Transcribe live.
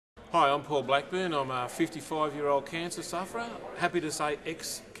Hi, I'm Paul Blackburn. I'm a 55-year-old cancer sufferer. Happy to say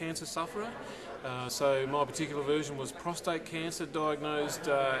ex-cancer sufferer. So my particular version was prostate cancer, diagnosed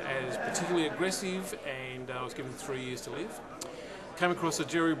as particularly aggressive, and I was given 3 years to live. Came across the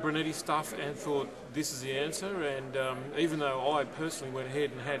Jerry Brunetti stuff and thought this is the answer, and even though I personally went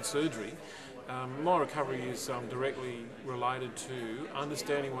ahead and had surgery, my recovery is directly related to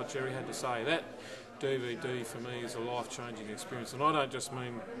understanding what Jerry had to say. That DVD for me is a life-changing experience, and I don't just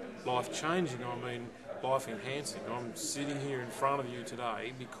mean life-changing, I mean life-enhancing. I'm sitting here in front of you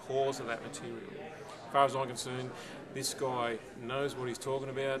today because of that material. As far as I'm concerned, this guy knows what he's talking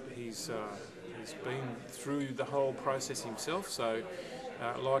about. He's been through the whole process himself, so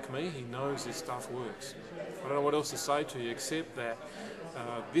like me, he knows this stuff works. I don't know what else to say to you except that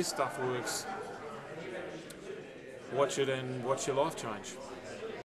this stuff works. Watch it and watch your life change.